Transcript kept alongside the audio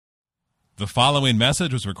The following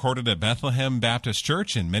message was recorded at Bethlehem Baptist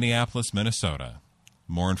Church in Minneapolis, Minnesota.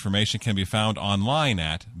 More information can be found online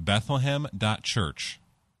at bethlehem.church.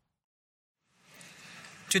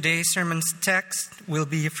 Today's sermon's text will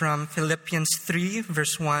be from Philippians 3,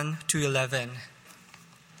 verse 1 to 11.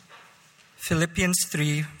 Philippians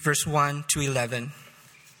 3, verse 1 to 11.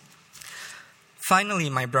 Finally,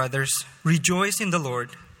 my brothers, rejoice in the Lord.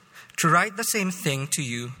 To write the same thing to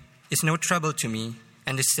you is no trouble to me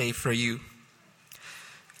and is safe for you.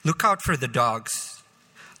 Look out for the dogs.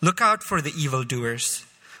 Look out for the evildoers.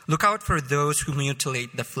 Look out for those who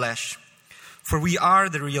mutilate the flesh. For we are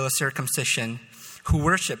the real circumcision, who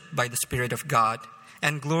worship by the Spirit of God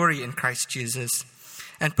and glory in Christ Jesus,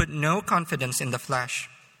 and put no confidence in the flesh.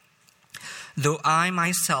 Though I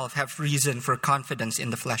myself have reason for confidence in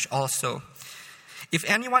the flesh also. If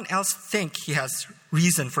anyone else think he has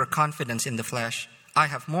reason for confidence in the flesh, I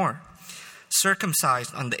have more.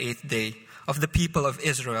 Circumcised on the 8th day, of the people of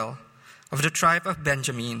Israel, of the tribe of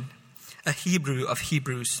Benjamin, a Hebrew of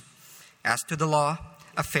Hebrews, as to the law,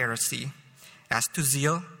 a Pharisee, as to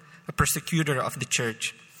zeal, a persecutor of the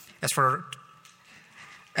church, as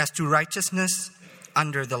to righteousness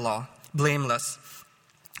under the law, blameless.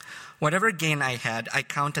 Whatever gain I had, I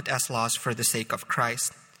counted as loss for the sake of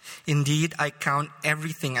Christ. Indeed, I count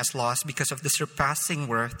everything as loss because of the surpassing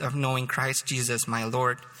worth of knowing Christ Jesus my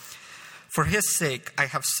Lord. For his sake, I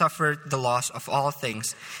have suffered the loss of all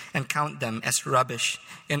things and count them as rubbish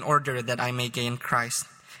in order that I may gain Christ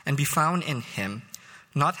and be found in him,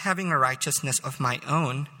 not having a righteousness of my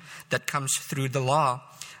own that comes through the law,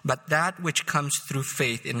 but that which comes through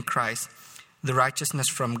faith in Christ, the righteousness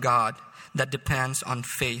from God that depends on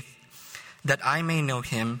faith, that I may know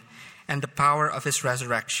him and the power of his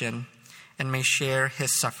resurrection and may share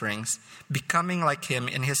his sufferings, becoming like him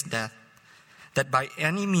in his death, that by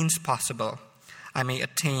any means possible I may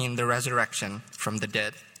attain the resurrection from the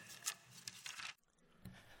dead.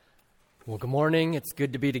 Well, good morning. It's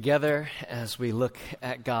good to be together as we look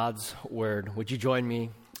at God's Word. Would you join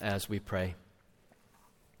me as we pray?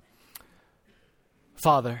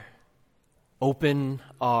 Father, open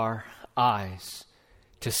our eyes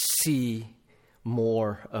to see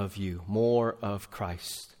more of you, more of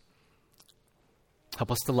Christ. Help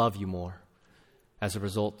us to love you more as a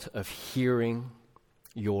result of hearing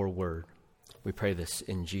your word. We pray this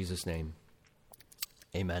in Jesus' name.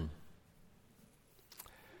 Amen.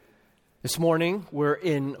 This morning, we're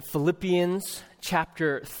in Philippians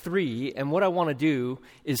chapter 3, and what I want to do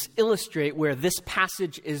is illustrate where this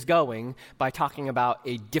passage is going by talking about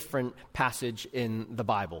a different passage in the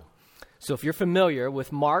Bible. So if you're familiar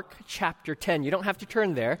with Mark chapter 10, you don't have to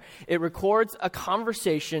turn there. It records a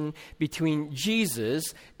conversation between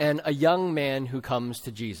Jesus and a young man who comes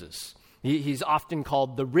to Jesus. He's often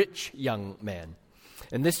called the rich young man.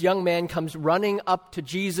 And this young man comes running up to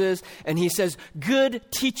Jesus and he says, "Good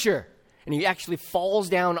teacher." And he actually falls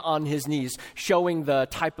down on his knees, showing the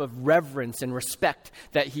type of reverence and respect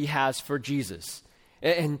that he has for Jesus.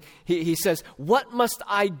 And he says, "What must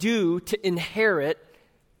I do to inherit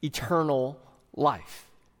eternal life?"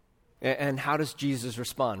 And how does Jesus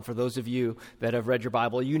respond? For those of you that have read your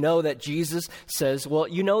Bible, you know that Jesus says, well,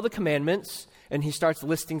 you know the commandments, and he starts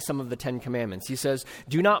listing some of the 10 commandments. He says,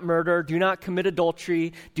 do not murder, do not commit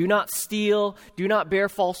adultery, do not steal, do not bear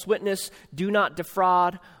false witness, do not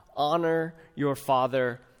defraud, honor your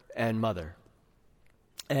father and mother.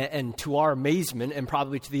 And to our amazement, and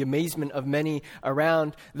probably to the amazement of many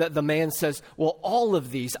around, the man says, well, all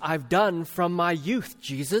of these I've done from my youth,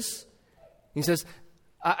 Jesus. He says,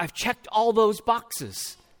 I've checked all those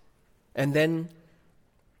boxes. And then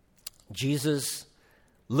Jesus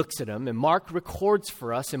looks at him, and Mark records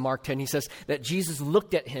for us in Mark 10, he says that Jesus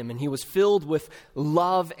looked at him, and he was filled with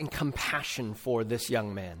love and compassion for this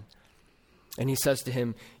young man. And he says to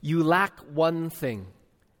him, "You lack one thing.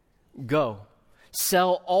 Go.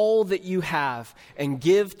 Sell all that you have and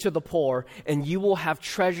give to the poor, and you will have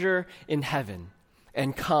treasure in heaven.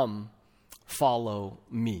 And come, follow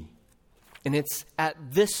me." And it's at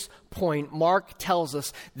this point, Mark tells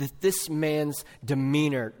us that this man's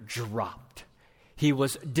demeanor dropped. He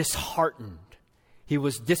was disheartened. He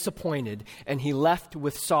was disappointed, and he left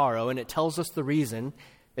with sorrow. And it tells us the reason.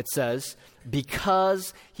 It says,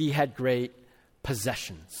 because he had great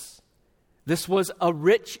possessions. This was a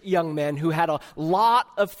rich young man who had a lot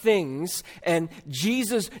of things, and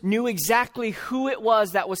Jesus knew exactly who it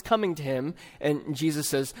was that was coming to him. And Jesus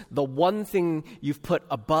says, the one thing you've put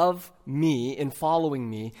above me in following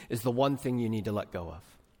me is the one thing you need to let go of.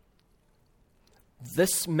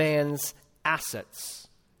 This man's assets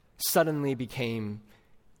suddenly became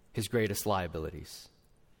his greatest liabilities.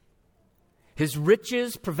 His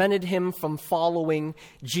riches prevented him from following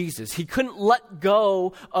Jesus. He couldn't let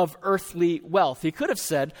go of earthly wealth. He could have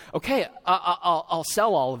said, okay, I'll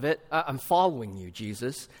sell all of it. I'm following you,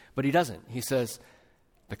 Jesus. But he doesn't. He says,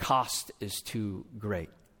 the cost is too great.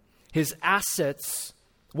 His assets,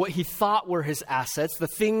 what he thought were his assets, the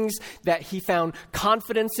things that he found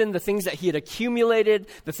confidence in, the things that he had accumulated,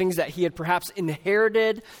 the things that he had perhaps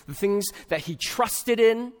inherited, the things that he trusted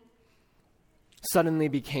in, suddenly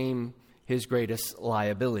became his greatest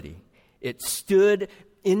liability. It stood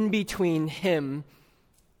in between him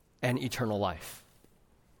and eternal life.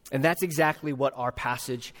 And that's exactly what our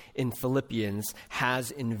passage in Philippians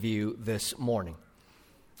has in view this morning.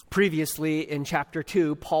 Previously, in chapter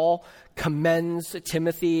 2, Paul commends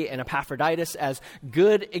Timothy and Epaphroditus as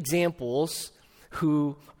good examples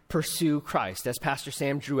who pursue Christ, as Pastor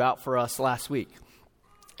Sam drew out for us last week.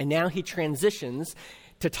 And now he transitions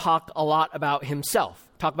to talk a lot about himself,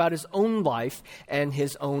 talk about his own life and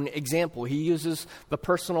his own example. He uses the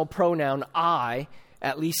personal pronoun I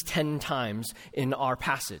at least 10 times in our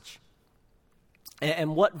passage.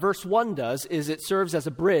 And what verse 1 does is it serves as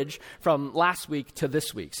a bridge from last week to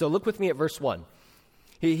this week. So look with me at verse 1.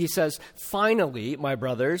 He says, finally, my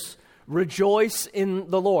brothers, rejoice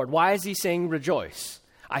in the Lord. Why is he saying rejoice?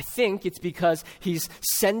 I think it's because he's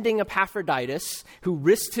sending Epaphroditus, who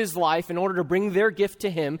risked his life in order to bring their gift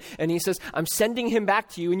to him. And he says, I'm sending him back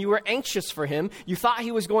to you, and you were anxious for him. You thought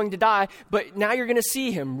he was going to die, but now you're going to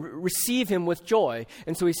see him, receive him with joy.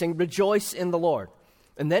 And so he's saying, rejoice in the Lord.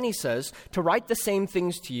 And then he says, to write the same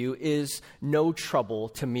things to you is no trouble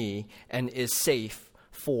to me and is safe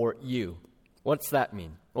for you. What's that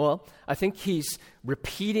mean? Well, I think he's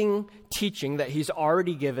repeating teaching that he's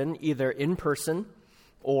already given either in person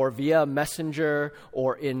or via messenger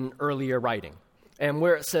or in earlier writing. And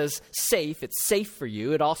where it says safe, it's safe for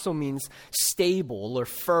you. It also means stable or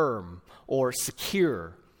firm or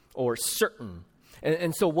secure or certain.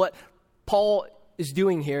 And so what Paul is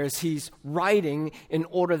doing here is he's writing in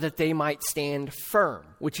order that they might stand firm,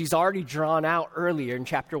 which he's already drawn out earlier in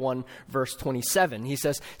chapter 1, verse 27. He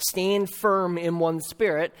says, stand firm in one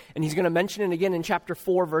spirit, and he's going to mention it again in chapter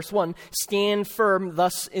 4, verse 1, stand firm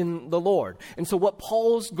thus in the Lord. And so what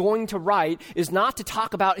Paul's going to write is not to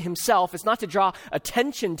talk about himself, it's not to draw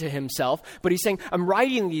attention to himself, but he's saying, I'm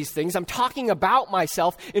writing these things, I'm talking about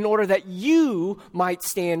myself in order that you might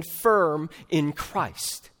stand firm in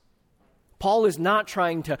Christ. Paul is not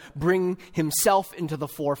trying to bring himself into the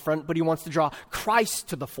forefront, but he wants to draw Christ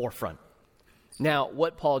to the forefront. Now,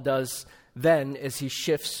 what Paul does then is he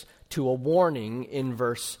shifts to a warning in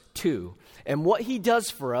verse 2. And what he does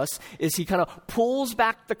for us is he kind of pulls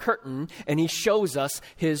back the curtain and he shows us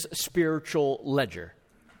his spiritual ledger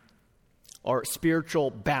or spiritual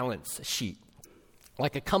balance sheet.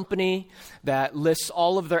 Like a company that lists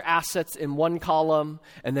all of their assets in one column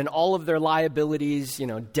and then all of their liabilities,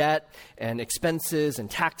 debt and expenses and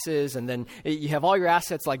taxes. And then you have all your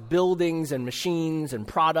assets like buildings and machines and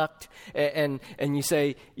product. And you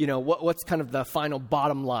say, what's kind of the final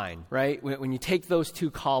bottom line, right? When you take those two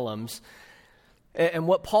columns. And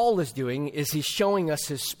what Paul is doing is he's showing us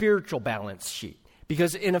his spiritual balance sheet.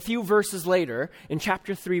 Because in a few verses later, in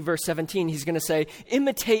chapter 3, verse 17, he's going to say,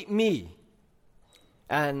 imitate me.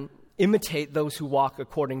 And imitate those who walk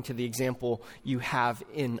according to the example you have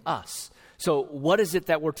in us. So what is it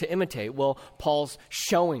that we're to imitate? Well, Paul's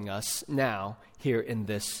showing us now here in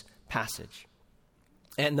this passage.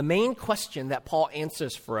 And the main question that Paul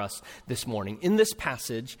answers for us this morning in this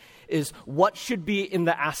passage is what should be in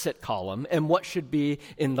the asset column and what should be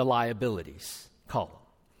in the liabilities column.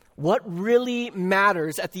 What really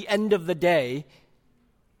matters at the end of the day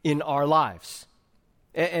in our lives?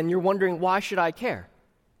 And you're wondering, why should I care?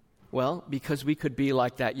 Well, because we could be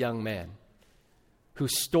like that young man who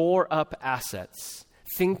store up assets,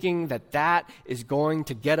 thinking that that is going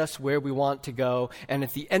to get us where we want to go. And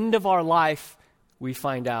at the end of our life, we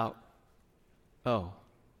find out, oh,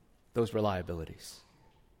 those were liabilities.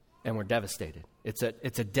 And we're devastated. It's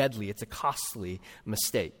a costly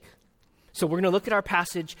mistake. So we're going to look at our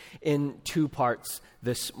passage in two parts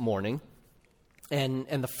this morning. And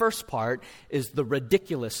the first part is the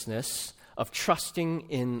ridiculousness of trusting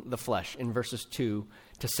in the flesh in verses 2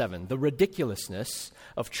 to 7. The ridiculousness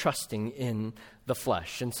of trusting in the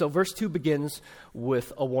flesh. And so verse 2 begins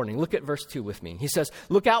with a warning. Look at verse 2 with me. He says,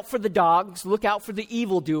 look out for the dogs, look out for the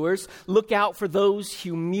evildoers, look out for those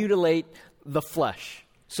who mutilate the flesh.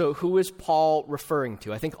 So who is Paul referring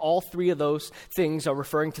to? I think all three of those things are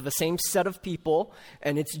referring to the same set of people,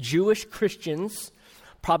 and it's Jewish Christians,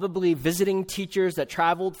 probably visiting teachers that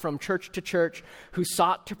traveled from church to church who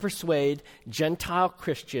sought to persuade Gentile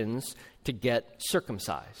Christians to get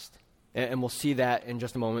circumcised. And we'll see that in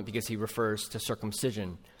just a moment because he refers to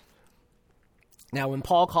circumcision. Now, when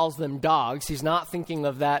Paul calls them dogs, he's not thinking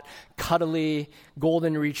of that cuddly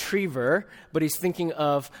golden retriever, but he's thinking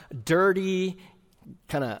of dirty,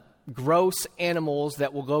 kind of gross animals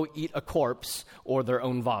that will go eat a corpse or their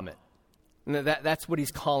own vomit. And that's what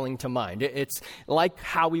he's calling to mind. It's like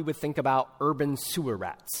how we would think about urban sewer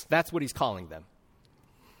rats. That's what he's calling them.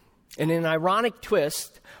 And in an ironic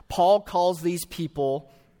twist, Paul calls these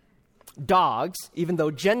people dogs, even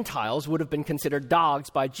though Gentiles would have been considered dogs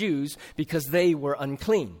by Jews because they were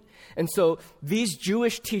unclean. And so these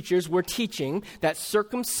Jewish teachers were teaching that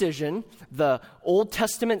circumcision, the Old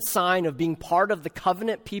Testament sign of being part of the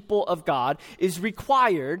covenant people of God, is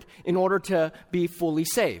required in order to be fully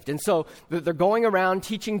saved. And so they're going around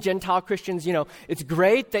teaching Gentile Christians, it's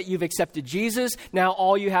great that you've accepted Jesus. Now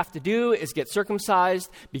all you have to do is get circumcised,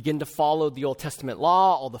 begin to follow the Old Testament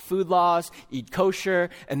law, all the food laws, eat kosher,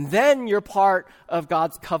 and then you're part of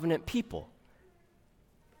God's covenant people.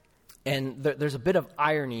 And there's a bit of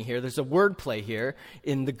irony here. There's a wordplay here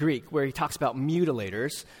in the Greek where he talks about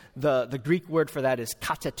mutilators. The Greek word for that is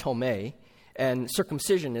katatome, and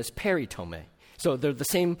circumcision is peritome. So they're the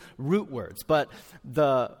same root words, but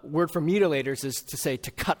the word for mutilators is to say to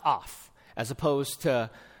cut off, as opposed to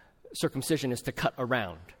circumcision is to cut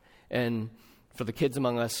around. And for the kids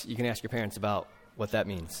among us, you can ask your parents about what that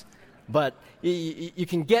means. But you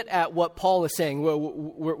can get at what Paul is saying.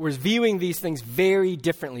 We're viewing these things very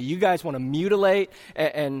differently. You guys want to mutilate,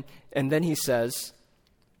 and then he says,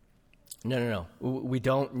 no. We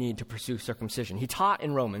don't need to pursue circumcision. Paul taught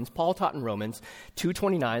in Romans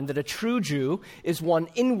 2:29 that a true Jew is one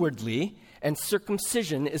inwardly, and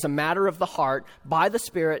circumcision is a matter of the heart by the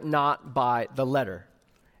Spirit, not by the letter.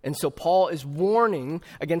 And so Paul is warning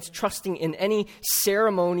against trusting in any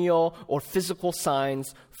ceremonial or physical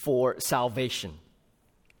signs for salvation.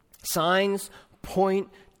 Signs point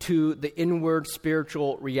to the inward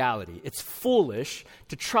spiritual reality. It's foolish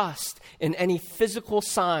to trust in any physical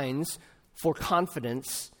signs for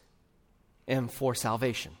confidence and for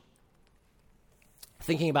salvation.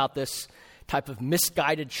 Thinking about this type of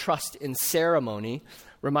misguided trust in ceremony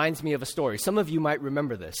reminds me of a story. Some of you might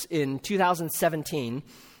remember this. In 2017,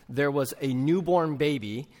 there was a newborn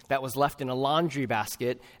baby that was left in a laundry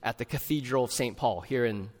basket at the Cathedral of St. Paul, here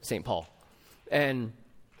in St. Paul. And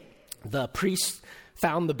the priest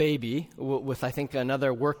found the baby with, I think,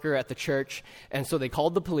 another worker at the church. And so they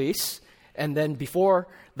called the police. And then before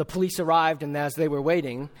the police arrived and as they were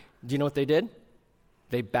waiting, do you know what they did?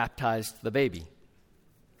 They baptized the baby.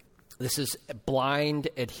 This is blind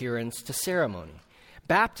adherence to ceremony.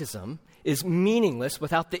 Baptism is meaningless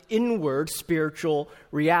without the inward spiritual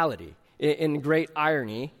reality. In great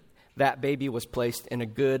irony, that baby was placed in a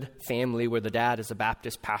good family where the dad is a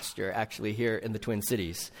Baptist pastor, actually here in the Twin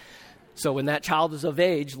Cities. So when that child is of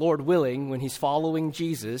age, Lord willing, when he's following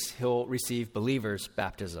Jesus, he'll receive believer's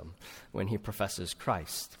baptism when he professes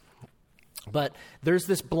Christ. But there's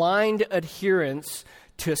this blind adherence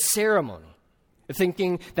to ceremony,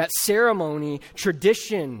 thinking that ceremony,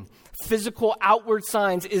 tradition, physical outward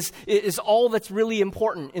signs is all that's really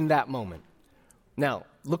important in that moment. Now,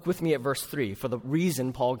 look with me at verse 3 for the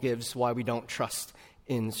reason Paul gives why we don't trust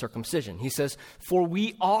in circumcision. He says, "For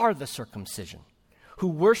we are the circumcision, who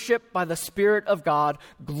worship by the Spirit of God,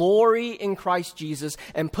 glory in Christ Jesus,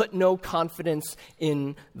 and put no confidence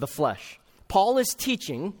in the flesh." Paul is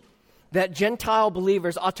teaching that Gentile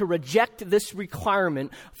believers ought to reject this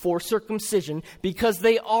requirement for circumcision because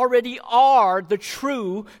they already are the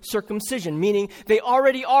true circumcision, meaning they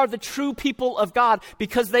already are the true people of God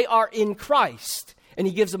because they are in Christ. And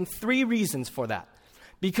he gives them 3 reasons for that.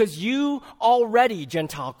 Because you already,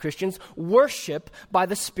 Gentile Christians, worship by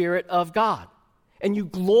the Spirit of God. And you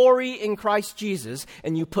glory in Christ Jesus,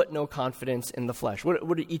 and you put no confidence in the flesh.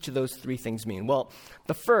 What do each of those 3 things mean? Well,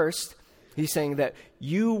 the first, he's saying that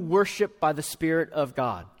you worship by the Spirit of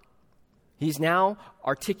God. He's now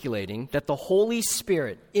articulating that the Holy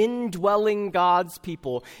Spirit, indwelling God's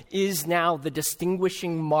people, is now the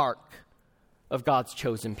distinguishing mark of God's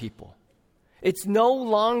chosen people. It's no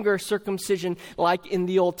longer circumcision like in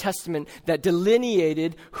the Old Testament that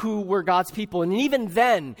delineated who were God's people. And even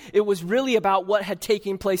then, it was really about what had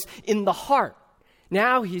taken place in the heart.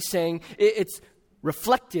 Now he's saying it's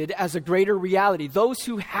reflected as a greater reality. Those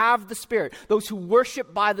who have the Spirit, those who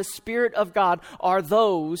worship by the Spirit of God, are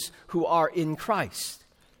those who are in Christ.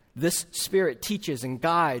 This Spirit teaches and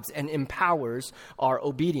guides and empowers our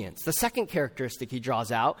obedience. The second characteristic he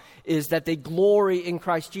draws out is that they glory in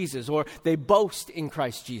Christ Jesus, or they boast in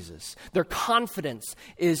Christ Jesus. Their confidence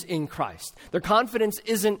is in Christ. Their confidence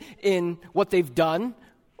isn't in what they've done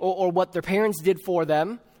or what their parents did for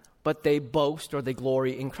them but they boast or they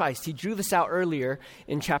glory in Christ. He drew this out earlier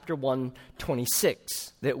in chapter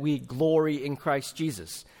 1:26, that we glory in Christ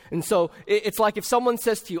Jesus. And so it's like if someone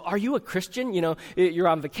says to you, are you a Christian? You know, you're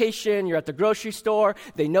on vacation, you're at the grocery store,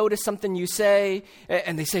 they notice something you say,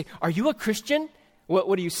 and they say, are you a Christian?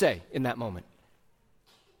 What do you say in that moment?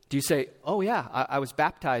 Do you say, oh yeah, I was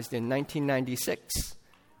baptized in 1996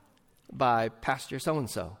 by Pastor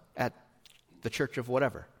so-and-so at the church of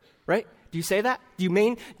whatever, right? Do you say that? Do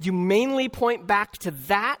you mainly point back to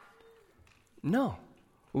that? No.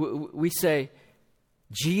 We say,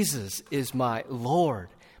 Jesus is my Lord,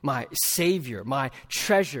 my Savior, my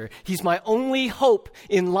treasure. He's my only hope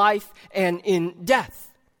in life and in death.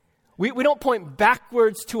 We don't point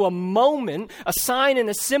backwards to a moment, a sign and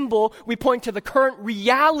a symbol. We point to the current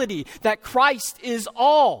reality that Christ is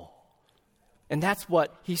all. And that's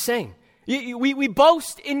what he's saying. We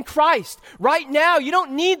boast in Christ. Right now, you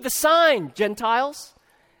don't need the sign, Gentiles.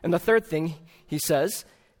 And the third thing he says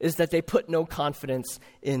is that they put no confidence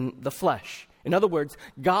in the flesh. In other words,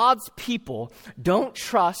 God's people don't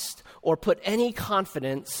trust or put any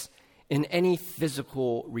confidence in any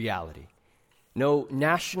physical reality. No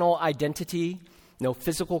national identity, no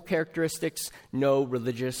physical characteristics, no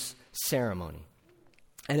religious ceremony.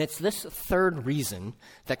 And it's this third reason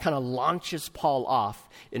that kind of launches Paul off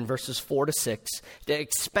in verses 4-6 to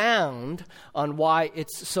expound on why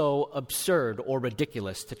it's so absurd or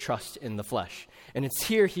ridiculous to trust in the flesh. And it's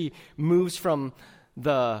here he moves from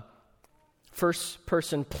the first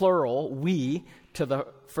person plural, we, to the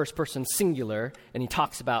first person singular, and he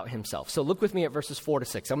talks about himself. So look with me at verses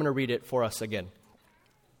 4-6. I'm going to read it for us again.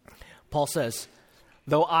 Paul says,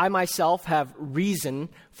 though I myself have reason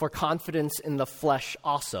for confidence in the flesh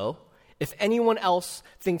also, if anyone else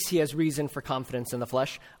thinks he has reason for confidence in the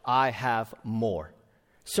flesh, I have more.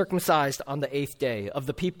 Circumcised on the 8th day, of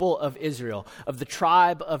the people of Israel, of the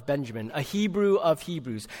tribe of Benjamin, a Hebrew of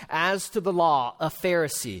Hebrews, as to the law, a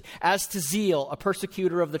Pharisee, as to zeal, a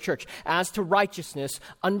persecutor of the church, as to righteousness,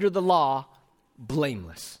 under the law,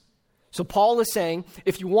 blameless. So Paul is saying,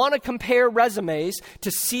 if you want to compare resumes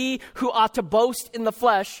to see who ought to boast in the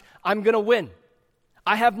flesh, I'm going to win.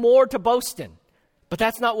 I have more to boast in. But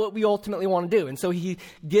that's not what we ultimately want to do. And so he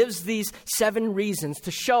gives these 7 reasons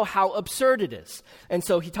to show how absurd it is. And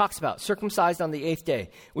so he talks about circumcised on the 8th day,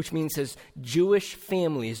 which means his Jewish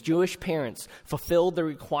family, his Jewish parents fulfilled the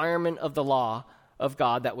requirement of the law of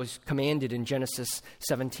God that was commanded in Genesis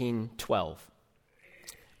 17:12,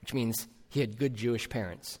 which means he had good Jewish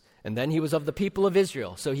parents. And then he was of the people of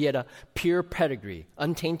Israel, so he had a pure pedigree,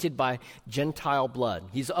 untainted by Gentile blood.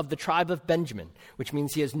 He's of the tribe of Benjamin, which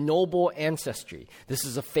means he has noble ancestry. This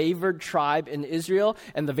is a favored tribe in Israel,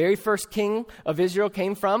 and the very first king of Israel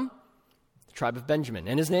came from the tribe of Benjamin.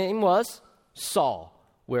 And his name was Saul,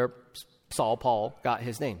 where Paul got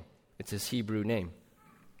his name. It's his Hebrew name.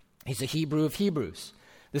 He's a Hebrew of Hebrews.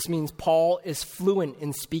 This means Paul is fluent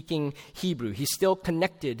in speaking Hebrew. He's still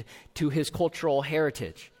connected to his cultural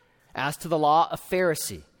heritage. As to the law, a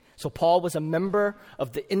Pharisee. So Paul was a member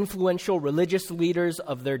of the influential religious leaders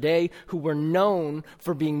of their day who were known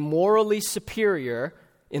for being morally superior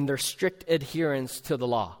in their strict adherence to the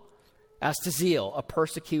law. As to zeal, a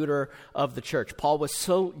persecutor of the church. Paul was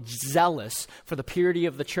so zealous for the purity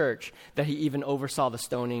of the church that he even oversaw the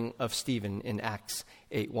stoning of Stephen in Acts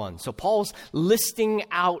 8:1. So Paul's listing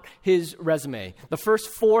out his resume. The first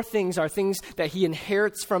 4 things are things that he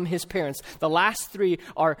inherits from his parents. The last 3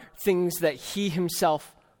 are things that he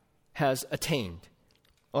himself has attained.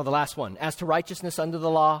 Well, the last one, as to righteousness under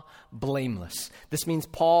the law, blameless. This means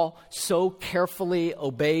Paul so carefully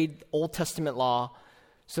obeyed Old Testament law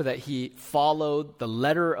so that he followed the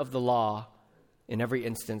letter of the law in every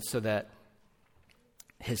instance so that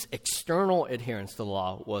his external adherence to the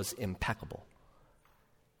law was impeccable.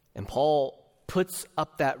 And Paul puts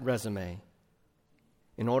up that resume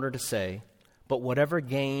in order to say, but whatever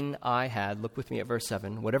gain I had, look with me at verse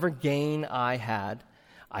 7, whatever gain I had,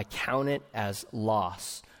 I count it as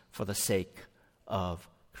loss for the sake of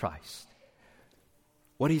Christ.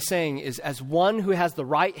 What he's saying is, as one who has the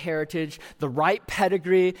right heritage, the right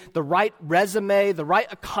pedigree, the right resume, the right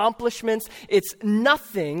accomplishments, it's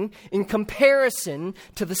nothing in comparison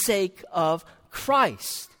to the sake of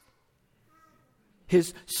Christ.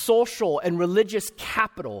 His social and religious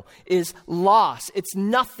capital is loss. It's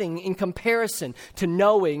nothing in comparison to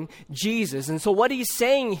knowing Jesus. And so what he's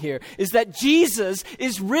saying here is that Jesus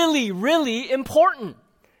is really, really important.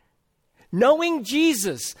 Knowing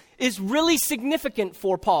Jesus is really significant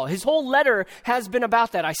for Paul. His whole letter has been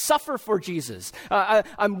about that. I suffer for Jesus.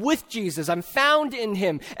 I'm with Jesus. I'm found in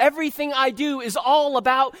him. Everything I do is all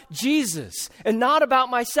about Jesus and not about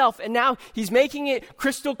myself. And now he's making it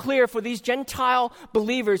crystal clear for these Gentile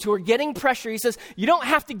believers who are getting pressure. He says, you don't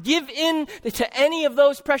have to give in to any of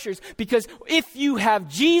those pressures, because if you have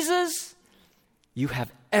Jesus, you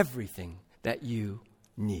have everything that you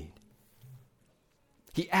need.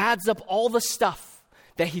 He adds up all the stuff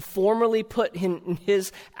that he formerly put in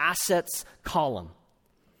his assets column.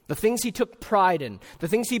 The things he took pride in, the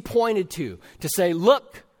things he pointed to say,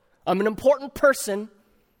 look, I'm an important person.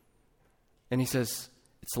 And he says,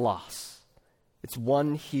 it's loss. It's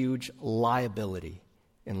one huge liability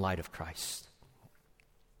in light of Christ.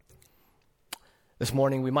 This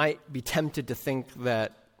morning, we might be tempted to think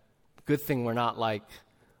that good thing we're not like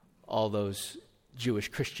all those Jewish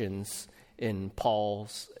Christians in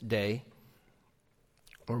Paul's day.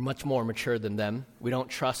 We're much more mature than them. We don't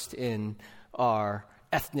trust in our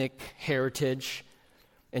ethnic heritage.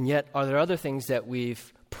 And yet, are there other things that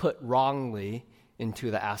we've put wrongly into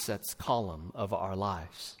the assets column of our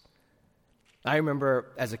lives? I remember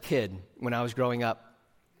as a kid, when I was growing up,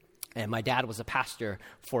 and my dad was a pastor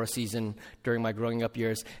for a season during my growing up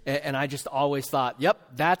years, and I just always thought, yep,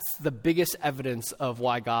 that's the biggest evidence of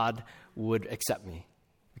why God would accept me.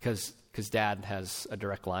 Because dad has a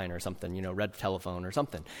direct line or something, red telephone or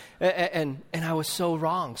something. And I was so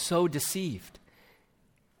wrong, so deceived.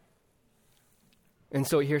 And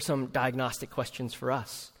so here's some diagnostic questions for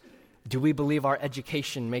us. Do we believe our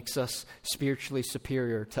education makes us spiritually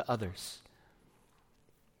superior to others?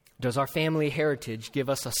 Does our family heritage give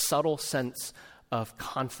us a subtle sense of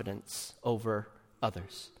confidence over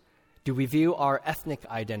others? Do we view our ethnic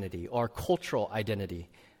identity or cultural identity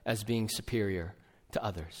as being superior to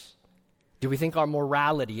others? Do we think our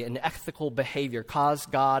morality and ethical behavior cause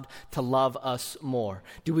God to love us more?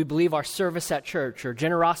 Do we believe our service at church or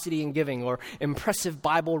generosity in giving or impressive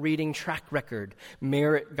Bible reading track record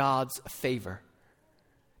merit God's favor?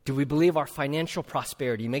 Do we believe our financial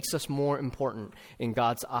prosperity makes us more important in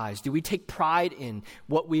God's eyes? Do we take pride in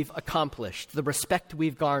what we've accomplished, the respect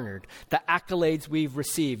we've garnered, the accolades we've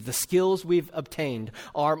received, the skills we've obtained,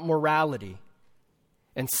 our morality,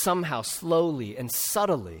 and somehow slowly and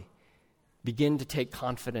subtly begin to take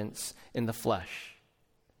confidence in the flesh?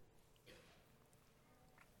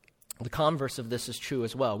 The converse of this is true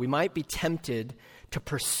as well. We might be tempted to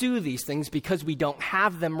pursue these things because we don't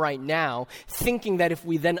have them right now, thinking that if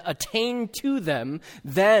we then attain to them,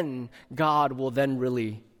 then God will then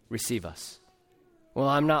really receive us. Well,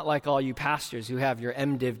 I'm not like all you pastors who have your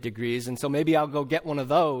MDiv degrees, and so maybe I'll go get one of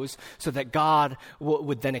those so that God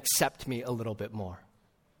would then accept me a little bit more.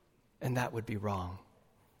 And that would be wrong.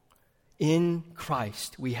 In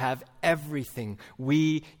Christ, we have everything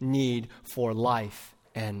we need for life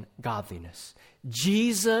and godliness.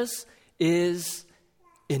 Jesus is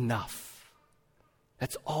enough.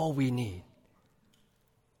 That's all we need.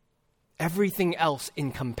 Everything else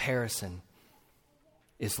in comparison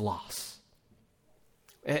is loss.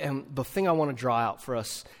 And the thing I want to draw out for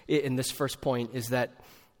us in this first point is that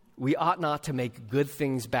we ought not to make good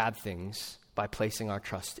things bad things by placing our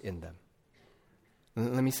trust in them.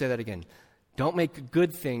 Let me say that again. Don't make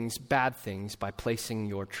good things bad things by placing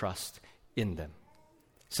your trust in them.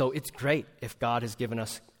 So it's great if God has given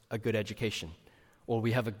us a good education, or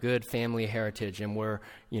we have a good family heritage and we're,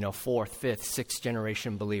 4th, 5th, 6th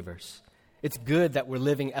generation believers. It's good that we're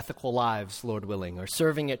living ethical lives, Lord willing, or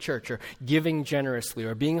serving at church, or giving generously,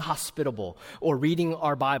 or being hospitable, or reading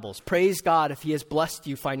our Bibles. Praise God if He has blessed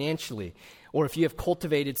you financially, or if you have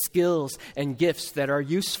cultivated skills and gifts that are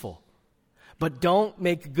useful. But don't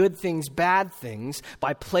make good things bad things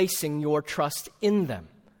by placing your trust in them.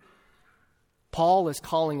 Paul is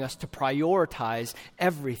calling us to prioritize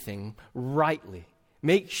everything rightly.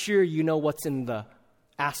 Make sure you know what's in the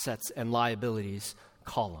assets and liabilities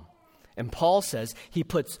column. And Paul says he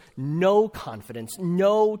puts no confidence,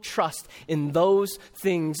 no trust in those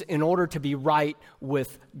things in order to be right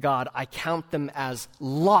with God. I count them as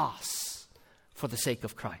loss for the sake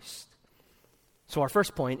of Christ. So our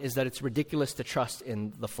first point is that it's ridiculous to trust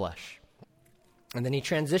in the flesh. And then he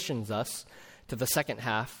transitions us to the second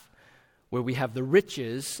half, where we have the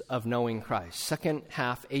riches of knowing Christ. Second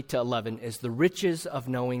half, 8 to 11, is the riches of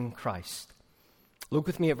knowing Christ. Look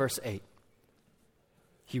with me at verse 8.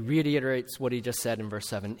 He reiterates what he just said in verse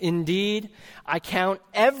 7. Indeed, I count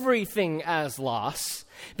everything as loss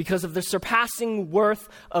because of the surpassing worth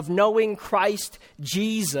of knowing Christ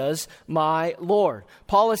Jesus, my Lord.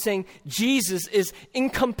 Paul is saying Jesus is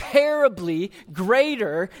incomparably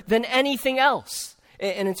greater than anything else.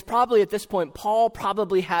 And it's probably at this point, Paul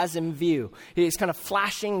probably has in view. He's kind of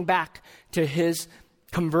flashing back to his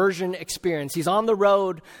conversion experience. He's on the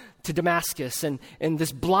road to Damascus, and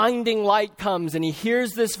this blinding light comes, and he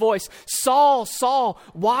hears this voice, "Saul, Saul,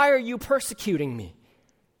 why are you persecuting me?"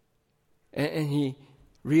 And he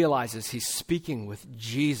realizes he's speaking with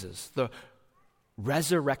Jesus. The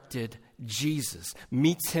resurrected Jesus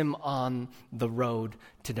meets him on the road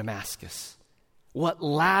to Damascus. What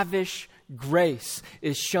lavish grace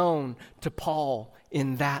is shown to Paul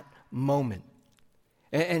in that moment.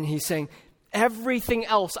 And he's saying, everything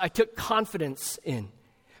else I took confidence in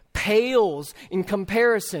pales in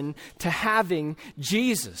comparison to having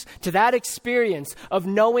Jesus, to that experience of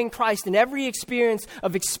knowing Christ and every experience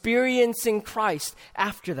of experiencing Christ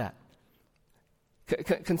after that.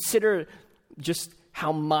 Consider just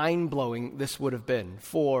how mind-blowing this would have been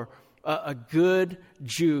for a good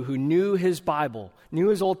Jew who knew his Bible, knew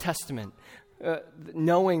his Old Testament,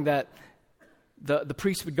 knowing that the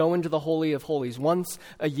priest would go into the Holy of Holies once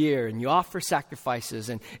a year, and you offer sacrifices,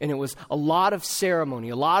 and it was a lot of ceremony,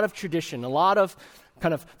 a lot of tradition, a lot of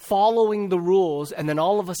kind of following the rules, and then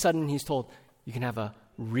all of a sudden he's told, you can have a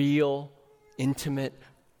real, intimate,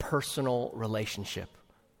 personal relationship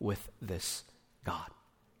with this God.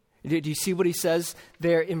 Do you see what he says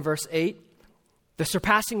there in verse 8? The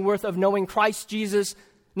surpassing worth of knowing Christ Jesus,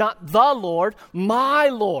 not the Lord, my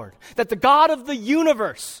Lord, that the God of the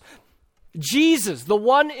universe, Jesus, the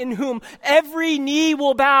one in whom every knee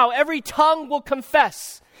will bow, every tongue will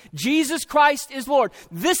confess, Jesus Christ is Lord.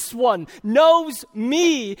 This one knows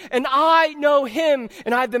me, and I know him,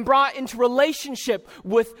 and I've been brought into relationship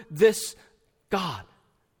with this God.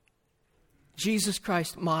 Jesus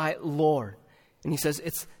Christ, my Lord. And he says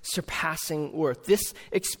it's surpassing worth. This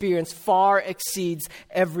experience far exceeds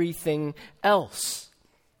everything else.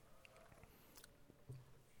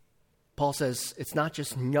 Paul says it's not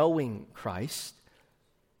just knowing Christ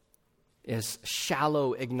as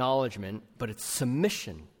shallow acknowledgement, but it's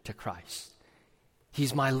submission to Christ.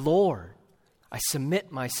 He's my Lord. I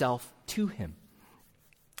submit myself to him.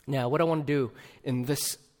 Now, what I want to do in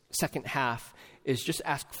this second half is just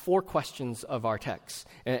ask 4 questions of our text.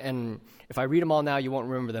 And if I read them all now, you won't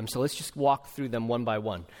remember them. So let's just walk through them one by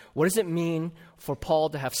one. What does it mean for Paul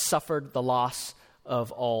to have suffered the loss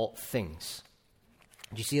of all things?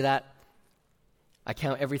 Do you see that? I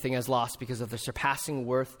count everything as lost because of the surpassing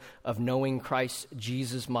worth of knowing Christ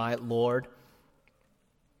Jesus my Lord.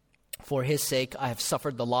 For his sake, I have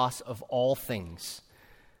suffered the loss of all things.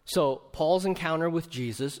 So Paul's encounter with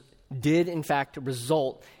Jesus did in fact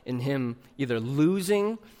result in him either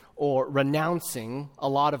losing or renouncing a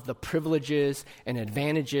lot of the privileges and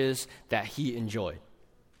advantages that he enjoyed.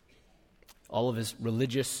 All of his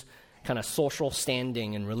religious kind of social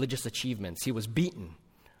standing and religious achievements. He was beaten.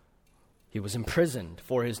 He was imprisoned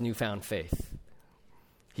for his newfound faith.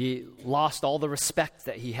 He lost all the respect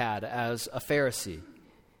that he had as a Pharisee.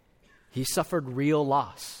 He suffered real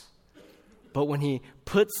loss. But when he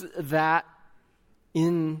puts that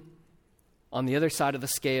in on the other side of the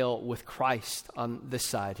scale with Christ on this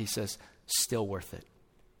side, he says, still worth it.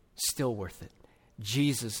 Still worth it.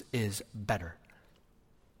 Jesus is better.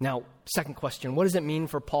 Now, second question, what does it mean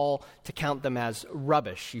for Paul to count them as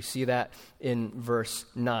rubbish? You see that in verse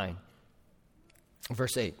 9.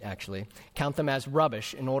 Verse 8, actually. Count them as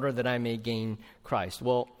rubbish in order that I may gain Christ.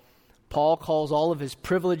 Well, Paul calls all of his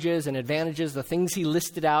privileges and advantages, the things he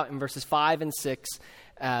listed out in verses 5 and 6,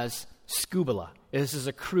 as scubala. This is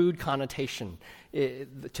a crude connotation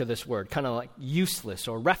to this word, kind of like useless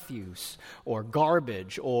or refuse or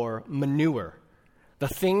garbage or manure. The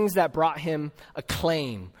things that brought him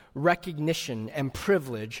acclaim, recognition, and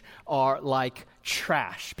privilege are like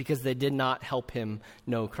trash because they did not help him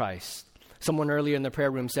know Christ. Someone earlier in the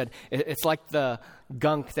prayer room said, it's like the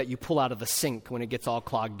gunk that you pull out of the sink when it gets all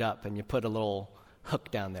clogged up and you put a little hook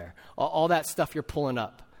down there. All that stuff you're pulling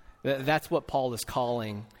up. That's what Paul is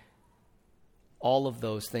calling all of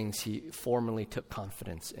those things he formerly took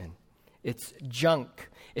confidence in. It's junk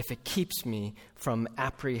if it keeps me from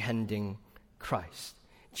apprehending Christ.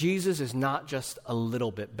 Jesus is not just a little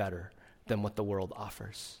bit better than what the world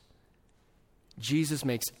offers. Jesus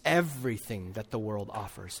makes everything that the world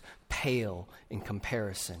offers pale in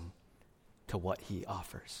comparison to what he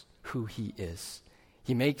offers, who he is.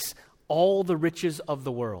 He makes all the riches of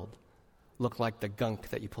the world look like the gunk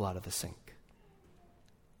that you pull out of the sink.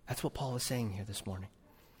 That's what Paul is saying here this morning.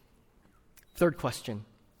 Third question,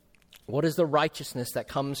 what is the righteousness that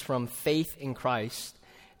comes from faith in Christ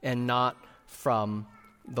and not from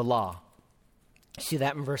the law? See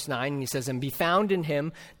that in verse 9, and he says, "And be found in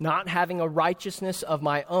him, not having a righteousness of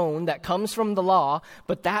my own that comes from the law,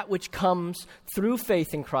 but that which comes through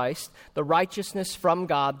faith in Christ, the righteousness from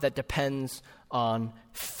God that depends on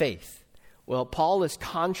faith." Well, Paul is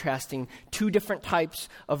contrasting two different types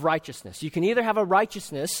of righteousness. You can either have a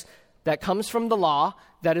righteousness that comes from the law,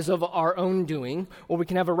 that is of our own doing, or we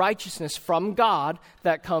can have a righteousness from God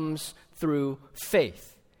that comes through faith.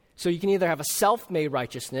 So you can either have a self-made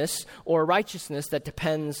righteousness or a righteousness that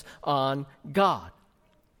depends on God.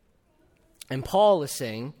 And Paul is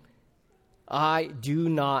saying, I do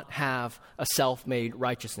not have a self-made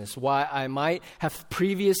righteousness. Why I might have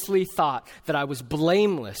previously thought that I was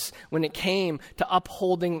blameless when it came to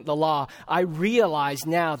upholding the law, I realize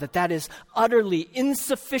now that that is utterly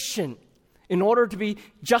insufficient in order to be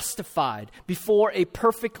justified before a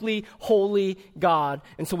perfectly holy God.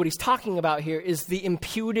 And so what he's talking about here is the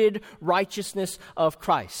imputed righteousness of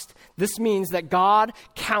Christ. This means that God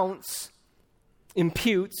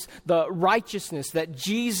imputes the righteousness that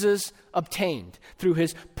Jesus obtained through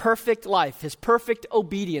his perfect life, his perfect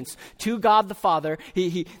obedience to God the Father.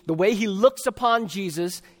 The way he looks upon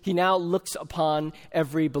Jesus, he now looks upon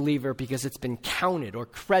every believer because it's been counted or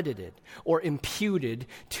credited or imputed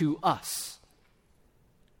to us.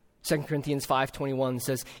 2 Corinthians 5:21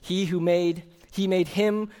 says, He made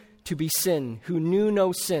him to be sin, who knew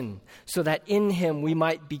no sin, so that in him we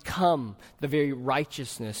might become the very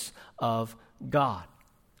righteousness of God.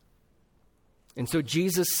 And so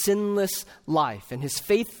Jesus' sinless life and his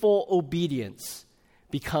faithful obedience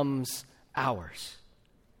becomes ours.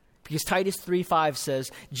 Because Titus 3:5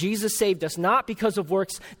 says, Jesus saved us not because of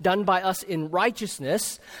works done by us in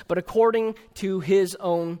righteousness, but according to his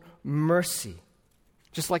own mercy.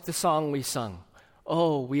 Just like the song we sung,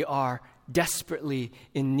 oh, we are desperately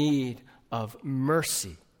in need of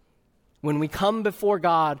mercy. When we come before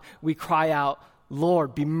God, we cry out,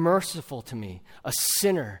 Lord, be merciful to me, a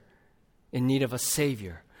sinner in need of a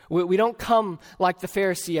Savior. We don't come like the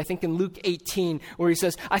Pharisee, I think in Luke 18, where he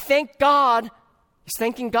says, I thank God, he's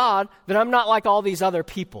thanking God that I'm not like all these other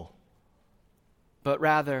people. But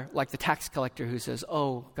rather like the tax collector who says,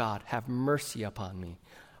 oh God, have mercy upon me,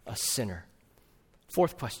 a sinner.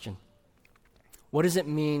 Fourth question, what does it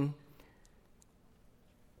mean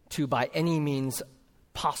to, by any means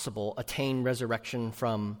possible, attain resurrection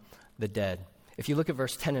from the dead? If you look at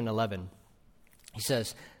verse 10 and 11, he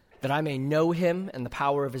says, that I may know him and the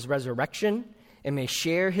power of his resurrection, and may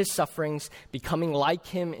share his sufferings, becoming like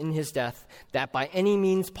him in his death, that by any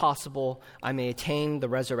means possible I may attain the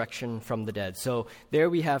resurrection from the dead. So there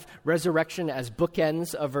we have resurrection as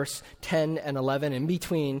bookends of verse 10 and 11. In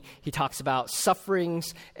between, he talks about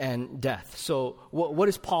sufferings and death. So what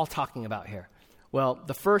is Paul talking about here? Well,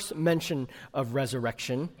 the first mention of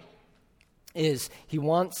resurrection is he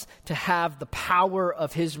wants to have the power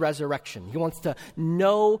of his resurrection. He wants to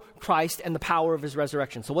know Christ and the power of his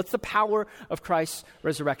resurrection. So what's the power of Christ's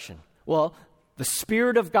resurrection? Well, the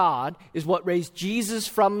Spirit of God is what raised Jesus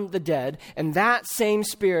from the dead, and that same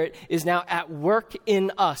Spirit is now at work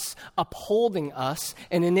in us, upholding us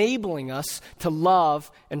and enabling us to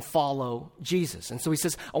love and follow Jesus. And so he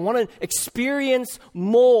says, I want to experience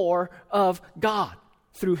more of God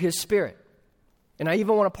through his Spirit. And I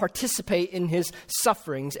even want to participate in his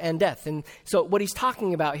sufferings and death. And so what he's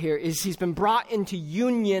talking about here is he's been brought into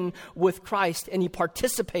union with Christ and he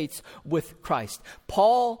participates with Christ.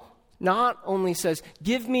 Paul not only says,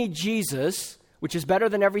 give me Jesus, which is better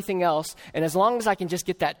than everything else, and as long as I can just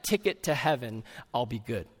get that ticket to heaven, I'll be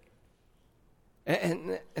good.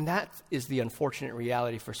 And that is the unfortunate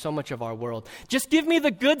reality for so much of our world. Just give me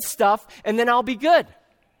the good stuff and then I'll be good.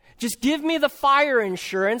 Just give me the fire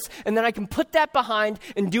insurance, and then I can put that behind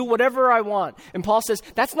and do whatever I want. And Paul says,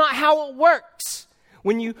 that's not how it works.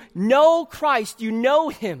 When you know Christ, you know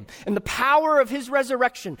him and the power of his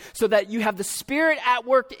resurrection so that you have the Spirit at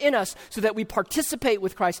work in us so that we participate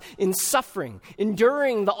with Christ in suffering,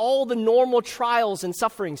 enduring all the normal trials and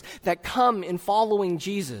sufferings that come in following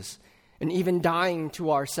Jesus and even dying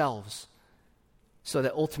to ourselves so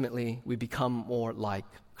that ultimately we become more like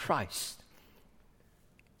Christ.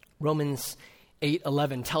 Romans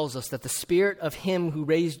 8:11 tells us that the Spirit of him who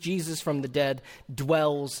raised Jesus from the dead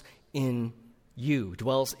dwells in you,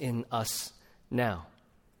 dwells in us now.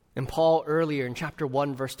 And Paul earlier in chapter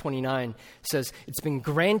 1, verse 29 says, it's been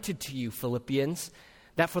granted to you, Philippians,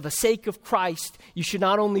 that for the sake of Christ, you should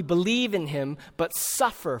not only believe in him, but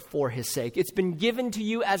suffer for his sake. It's been given to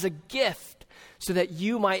you as a gift so that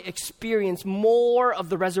you might experience more of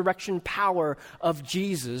the resurrection power of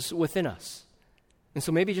Jesus within us. And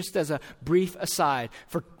so maybe just as a brief aside,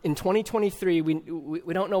 in 2023,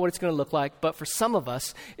 we don't know what it's going to look like, but for some of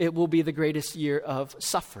us, it will be the greatest year of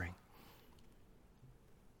suffering.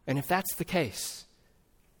 And if that's the case,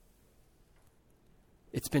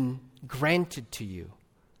 it's been granted to you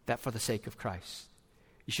that for the sake of Christ,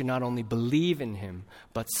 you should not only believe in him,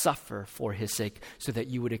 but suffer for his sake, so that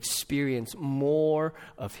you would experience more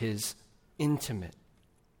of his intimate,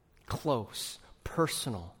 close,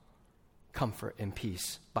 personal comfort and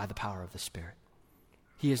peace by the power of the Spirit.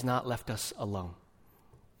 He has not left us alone.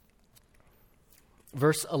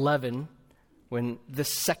 Verse 11, when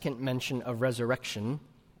this second mention of resurrection,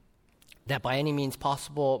 that by any means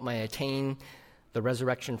possible may attain the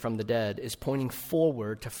resurrection from the dead, is pointing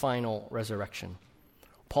forward to final resurrection.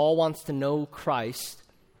 Paul wants to know Christ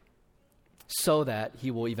so that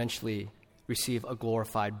he will eventually receive a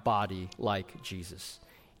glorified body like Jesus.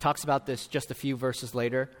 He talks about this just a few verses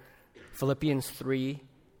later. Philippians 3,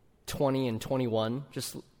 20 and 21.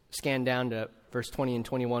 Just scan down to verse 20 and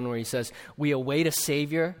 21 where he says, "We await a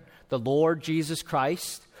Savior, the Lord Jesus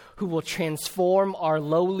Christ, who will transform our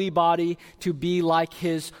lowly body to be like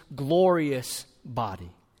his glorious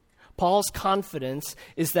body." Paul's confidence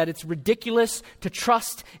is that it's ridiculous to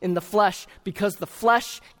trust in the flesh because the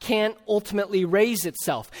flesh can't ultimately raise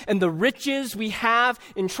itself. And the riches we have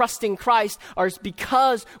in trusting Christ are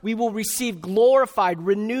because we will receive glorified,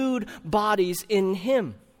 renewed bodies in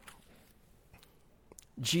him.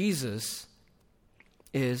 Jesus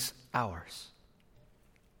is ours.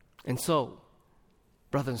 And so,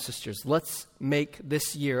 brothers and sisters, let's make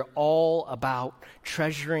this year all about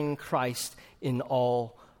treasuring Christ in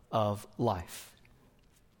all of life.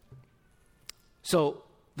 So,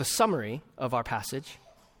 the summary of our passage,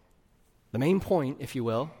 the main point, if you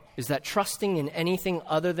will, is that trusting in anything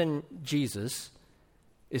other than Jesus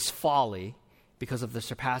is folly because of the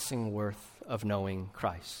surpassing worth of knowing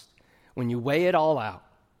Christ. When you weigh it all out,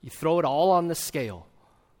 you throw it all on the scale,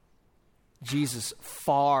 Jesus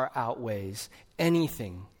far outweighs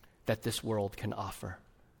anything that this world can offer.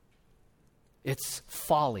 It's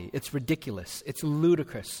folly, it's ridiculous, it's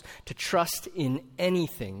ludicrous to trust in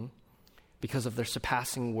anything because of their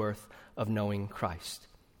surpassing worth of knowing Christ.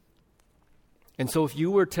 And so if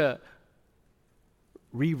you were to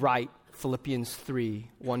rewrite Philippians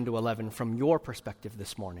 3, 1 to 11 from your perspective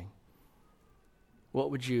this morning,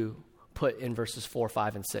 what would you put in verses 4,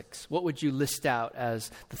 5, and 6? What would you list out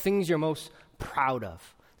as the things you're most proud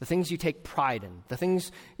of, the things you take pride in, the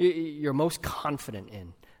things you're most confident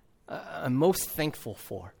in? I'm most thankful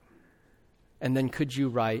for. And then could you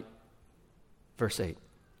write verse 8?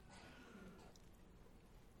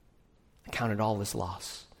 I count it all as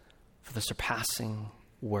loss for the surpassing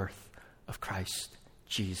worth of Christ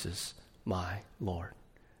Jesus, my Lord.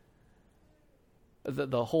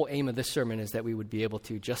 The whole aim of this sermon is that we would be able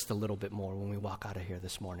to just a little bit more when we walk out of here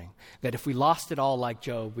this morning. That if we lost it all like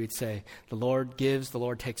Job, we'd say, the Lord gives, the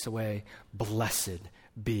Lord takes away. Blessed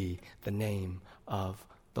be the name of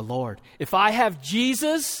the Lord. If I have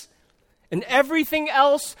Jesus and everything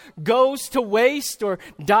else goes to waste or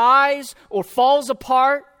dies or falls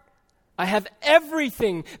apart, I have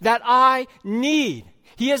everything that I need.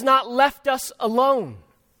 He has not left us alone.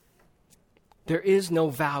 There is no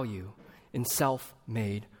value in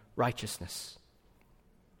self-made righteousness.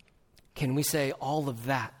 Can we say all of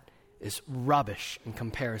that is rubbish in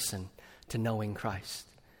comparison to knowing Christ?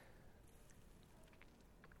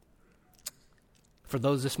 For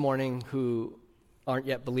those this morning who aren't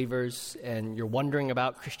yet believers and you're wondering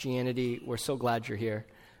about Christianity, we're so glad you're here.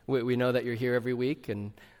 We know that you're here every week,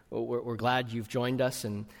 and we're glad you've joined us.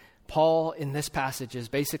 And Paul, in this passage, is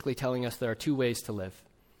basically telling us there are two ways to live.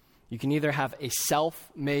 You can either have a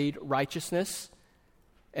self-made righteousness,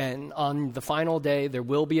 and on the final day, there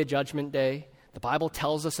will be a judgment day. The Bible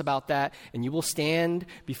tells us about that, and you will stand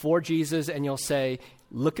before Jesus and you'll say,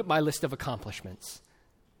 look at my list of accomplishments.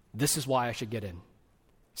 This is why I should get in.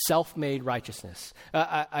 Self-made righteousness.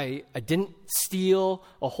 I didn't steal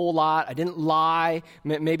a whole lot. I didn't lie.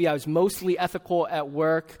 Maybe I was mostly ethical at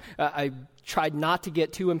work. I tried not to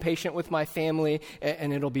get too impatient with my family,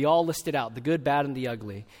 and it'll be all listed out, the good, bad, and the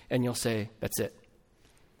ugly. And you'll say, that's it.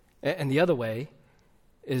 And the other way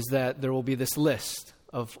is that there will be this list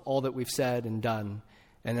of all that we've said and done,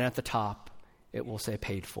 and then at the top, it will say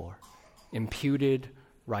paid for. Imputed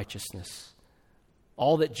righteousness.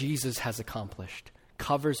 All that Jesus has accomplished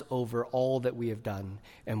covers over all that we have done,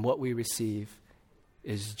 and what we receive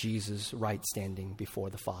is Jesus' right standing before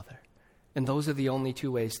the Father. And those are the only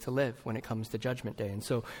two ways to live when it comes to Judgment Day. And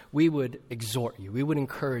so we would exhort you, we would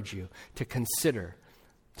encourage you to consider,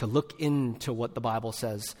 to look into what the Bible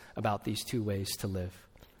says about these two ways to live.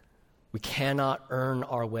 We cannot earn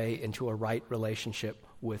our way into a right relationship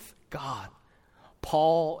with God.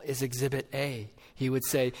 Paul is exhibit A. He would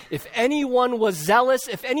say, if anyone was zealous,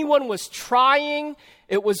 if anyone was trying,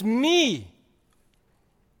 it was me.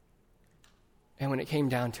 And when it came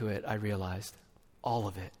down to it, I realized all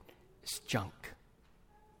of it is junk.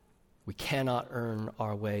 We cannot earn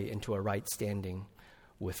our way into a right standing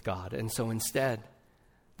with God. And so instead,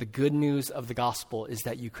 the good news of the gospel is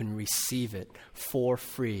that you can receive it for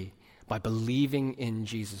free by believing in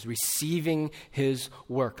Jesus, receiving his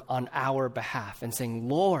work on our behalf and saying,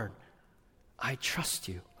 Lord, I trust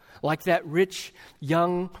you. Like that rich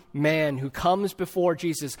young man who comes before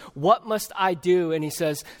Jesus, what must I do? And he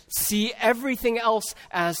says, see everything else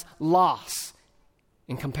as loss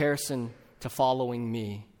in comparison to following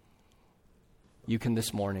me. You can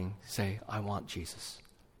this morning say, I want Jesus.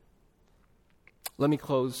 Let me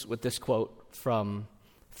close with this quote from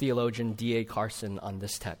theologian D.A. Carson on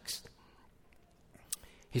this text.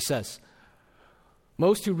 He says,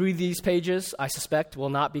 most who read these pages, I suspect, will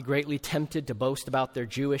not be greatly tempted to boast about their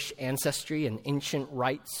Jewish ancestry and ancient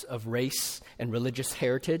rites of race and religious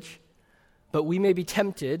heritage, but we may be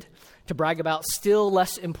tempted to brag about still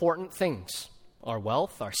less important things: our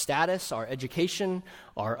wealth, our status, our education,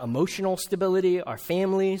 our emotional stability, our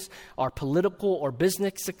families, our political or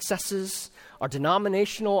business successes, our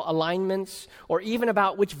denominational alignments, or even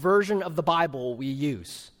about which version of the Bible we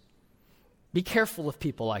use. Be careful of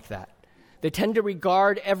people like that. They tend to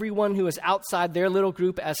regard everyone who is outside their little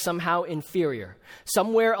group as somehow inferior.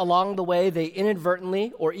 Somewhere along the way, they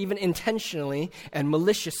inadvertently or even intentionally and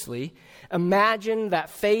maliciously imagine that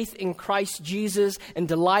faith in Christ Jesus and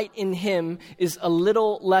delight in him is a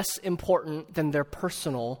little less important than their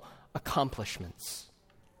personal accomplishments.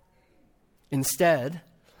 Instead,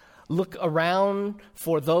 look around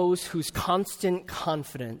for those whose constant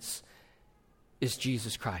confidence is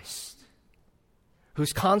Jesus Christ,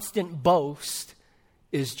 whose constant boast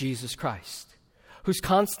is Jesus Christ, whose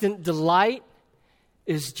constant delight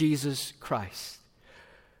is Jesus Christ.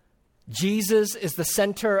 Jesus is the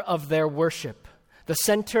center of their worship, the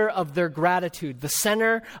center of their gratitude, the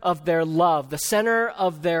center of their love, the center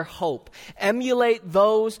of their hope. Emulate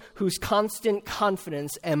those whose constant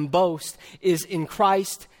confidence and boast is in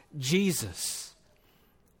Christ Jesus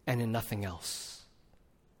and in nothing else.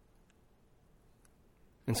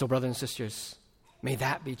 And so, brothers and sisters, may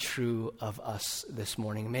that be true of us this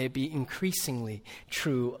morning. May it be increasingly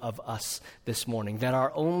true of us this morning, that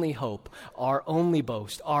our only hope, our only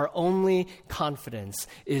boast, our only confidence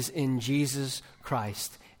is in Jesus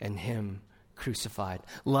Christ and him crucified.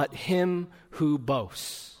 Let him who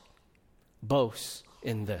boasts, boast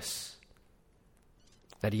in this,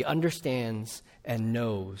 that he understands and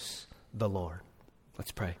knows the Lord.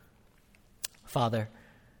 Let's pray. Father,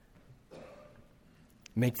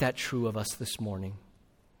 make that true of us this morning.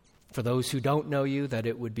 For those who don't know you, that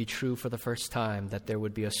it would be true for the first time, that there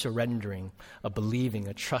would be a surrendering, a believing,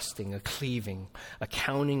 a trusting, a cleaving, a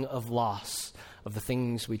counting of loss of the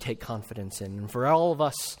things we take confidence in. And for all of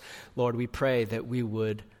us, Lord, we pray that we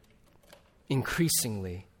would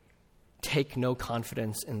increasingly take no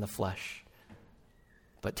confidence in the flesh,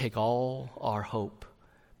 but take all our hope,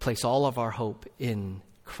 place all of our hope in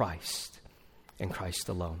Christ and Christ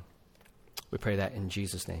alone. We pray that in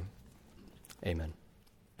Jesus' name. Amen.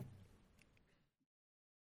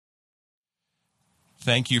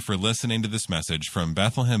 Thank you for listening to this message from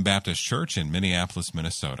Bethlehem Baptist Church in Minneapolis,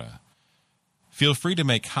 Minnesota. Feel free to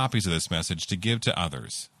make copies of this message to give to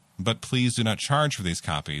others, but please do not charge for these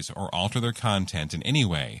copies or alter their content in any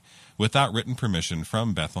way without written permission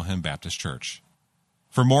from Bethlehem Baptist Church.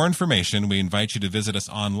 For more information, we invite you to visit us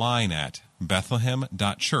online at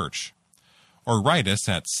bethlehem.church or write us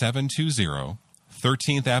at 720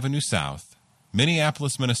 13th Avenue South,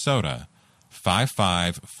 Minneapolis, Minnesota,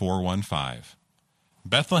 55415.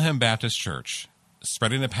 Bethlehem Baptist Church,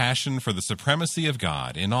 spreading a passion for the supremacy of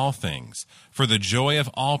God in all things, for the joy of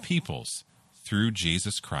all peoples, through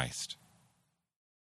Jesus Christ.